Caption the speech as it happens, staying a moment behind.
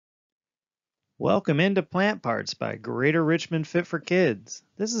Welcome into Plant Parts by Greater Richmond Fit for Kids.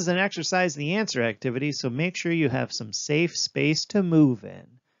 This is an exercise the answer activity, so make sure you have some safe space to move in.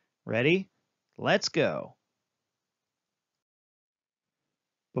 Ready? Let's go.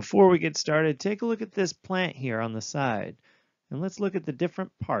 Before we get started, take a look at this plant here on the side, and let's look at the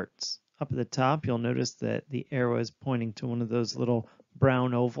different parts. Up at the top, you'll notice that the arrow is pointing to one of those little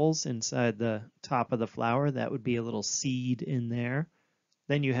brown ovals inside the top of the flower. That would be a little seed in there.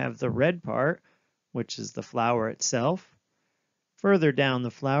 Then you have the red part, which is the flower itself. Further down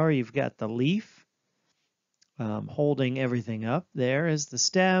the flower, you've got the leaf. Holding everything up there is the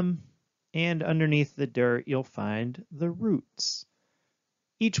stem, and underneath the dirt, you'll find the roots.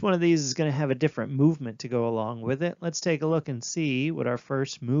 Each one of these is going to have a different movement to go along with it. Let's take a look and see what our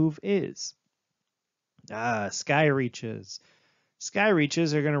first move is. Sky reaches. Sky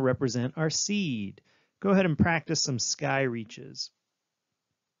reaches are going to represent our seed. Go ahead and practice some sky reaches.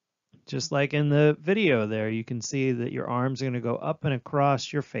 Just like in the video there, you can see that your arms are going to go up and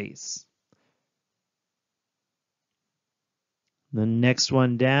across your face. The next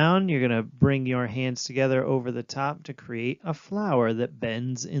one down, you're going to bring your hands together over the top to create a flower that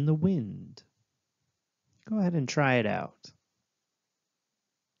bends in the wind. Go ahead and try it out.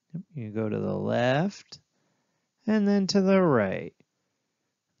 You go to the left and then to the right.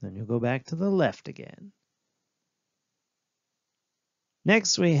 Then you'll go back to the left again.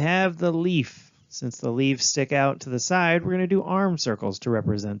 Next, we have the leaf. Since the leaves stick out to the side, we're going to do arm circles to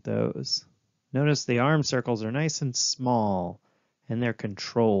represent those. Notice the arm circles are nice and small, and they're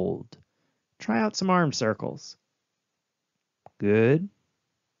controlled. Try out some arm circles. Good.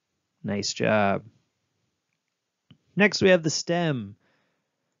 Nice job. Next, we have the stem.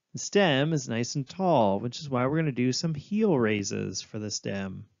 The stem is nice and tall, which is why we're going to do some heel raises for the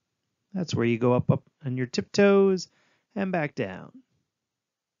stem. That's where you go up on your tiptoes and back down.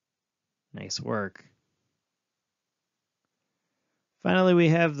 Nice work. Finally, we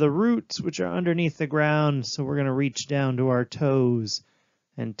have the roots, which are underneath the ground, so we're going to reach down to our toes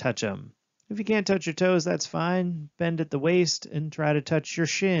and touch them. If you can't touch your toes, that's fine. Bend at the waist and try to touch your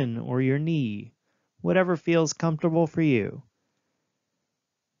shin or your knee, whatever feels comfortable for you.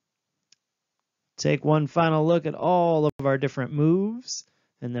 Take one final look at all of our different moves,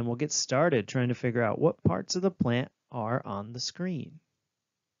 and then we'll get started trying to figure out what parts of the plant are on the screen.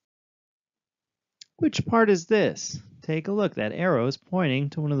 Which part is this? Take a look. That arrow is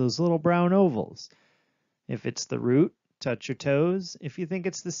pointing to one of those little brown ovals. If it's the root, touch your toes. If you think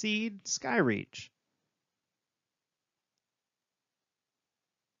it's the seed, sky reach.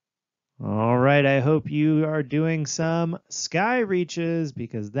 All right, I hope you are doing some sky reaches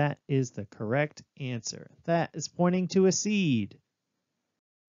because that is the correct answer. That is pointing to a seed.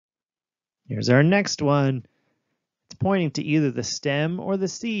 Here's our next one. It's pointing to either the stem or the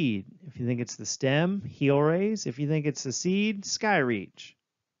seed. If you think it's the stem, heel raise. If you think it's the seed, sky reach.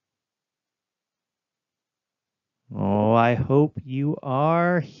 Oh, I hope you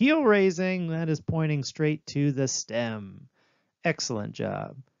are heel raising. That is pointing straight to the stem. Excellent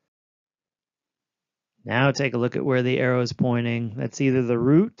job. Now take a look at where the arrow is pointing. That's either the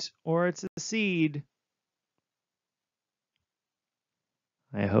root or it's the seed.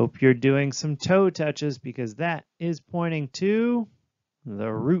 I hope you're doing some toe touches because that is pointing to the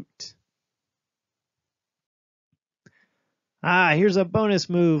root. Here's a bonus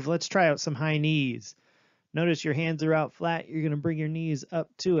move. Let's try out some high knees. Notice your hands are out flat. You're going to bring your knees up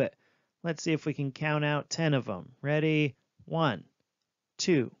to it. Let's see if we can count out 10 of them. Ready? 1,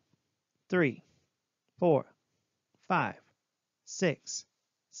 2, 3, 4, 5, 6,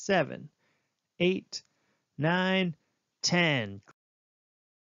 7, 8, 9, 10.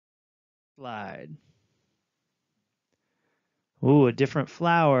 Slide. Ooh, a different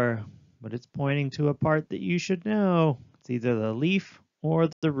flower, but it's pointing to a part that you should know. It's either the leaf or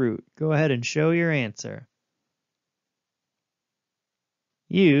the root. Go ahead and show your answer.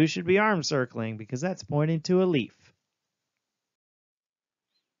 You should be arm circling because that's pointing to a leaf.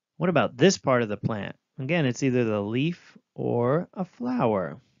 What about this part of the plant? Again, it's either the leaf or a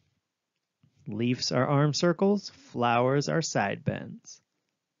flower. Leaves are arm circles, flowers are side bends.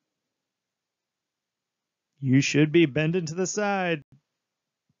 You should be bending to the side.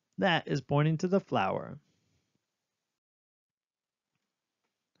 That is pointing to the flower.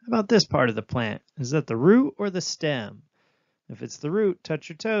 How about this part of the plant? Is that the root or the stem? If it's the root, touch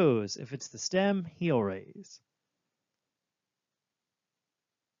your toes. If it's the stem, heel raise.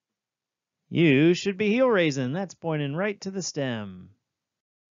 You should be heel raising. That's pointing right to the stem.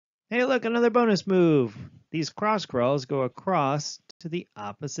 Hey, look, another bonus move. These cross crawls go across to the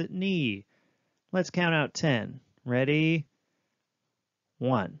opposite knee. Let's count out 10. Ready?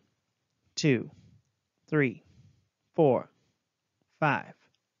 1, 2, 3, 4, 5,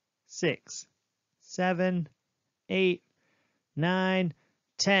 6, 7, 8, 9,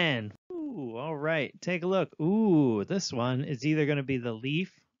 10. Ooh, all right. Take a look. Ooh, this one is either going to be the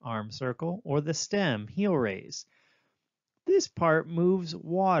leaf, arm circle, or the stem, heel raise. This part moves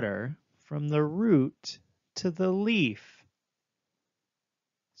water from the root to the leaf.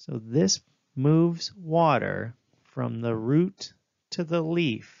 So this moves water from the root to the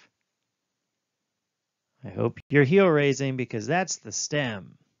leaf. I hope you're heel raising because that's the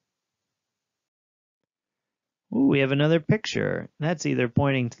stem. Ooh, we have another picture. That's either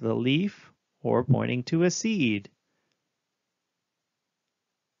pointing to the leaf or pointing to a seed.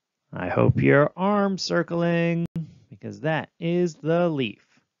 I hope you're arm circling because that is the leaf.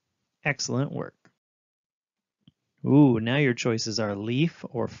 Excellent work. Ooh, now your choices are leaf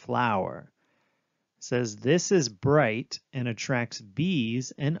or flower. It says this is bright and attracts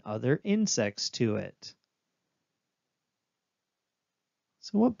bees and other insects to it.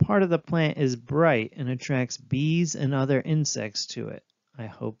 So what part of the plant is bright and attracts bees and other insects to it? I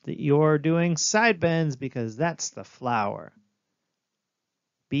hope that you're doing side bends because that's the flower.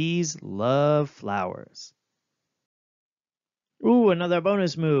 Bees love flowers. Ooh, another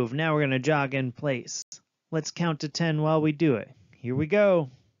bonus move. Now we're going to jog in place. Let's count to 10 while we do it. Here we go.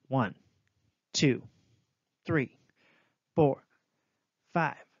 1, 2, 3, 4,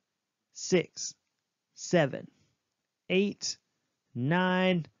 5, 6, 7, 8,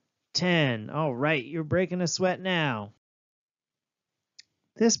 9, 10. All right, you're breaking a sweat now.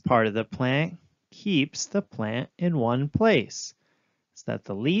 This part of the plant keeps the plant in one place. Is that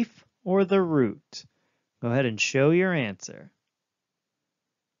the leaf or the root? Go ahead and show your answer.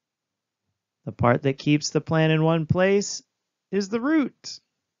 The part that keeps the plant in one place is the root.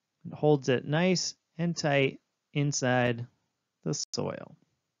 It holds it nice and tight inside the soil.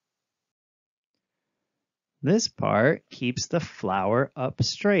 This part keeps the flower up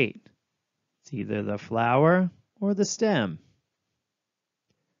straight. It's either the flower or the stem.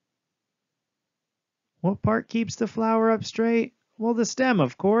 What part keeps the flower up straight? Well, the stem,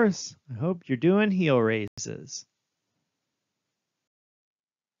 of course. I hope you're doing heel raises.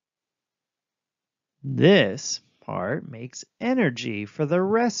 This part makes energy for the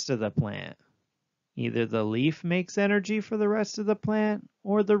rest of the plant. Either the leaf makes energy for the rest of the plant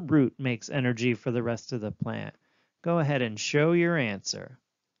or the root makes energy for the rest of the plant. Go ahead and show your answer.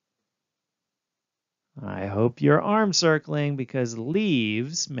 I hope you're arm circling because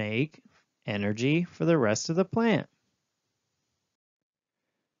leaves make energy for the rest of the plant.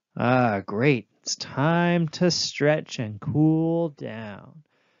 Ah, great. It's time to stretch and cool down.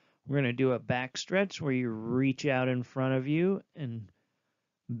 We're going to do a back stretch where you reach out in front of you and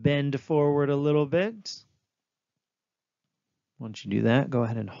bend forward a little bit. Once you do that, go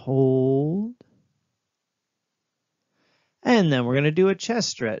ahead and hold. And then we're going to do a chest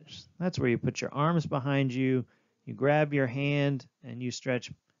stretch. That's where you put your arms behind you, you grab your hand, and you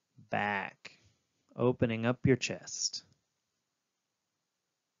stretch back, opening up your chest.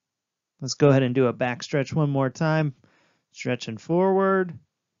 Let's go ahead and do a back stretch one more time. Stretching forward.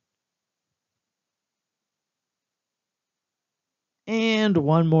 And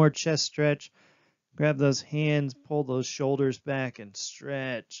one more chest stretch. Grab those hands, pull those shoulders back, and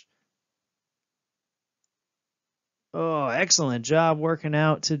stretch. Oh, excellent job working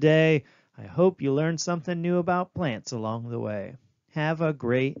out today. I hope you learned something new about plants along the way. Have a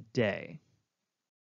great day.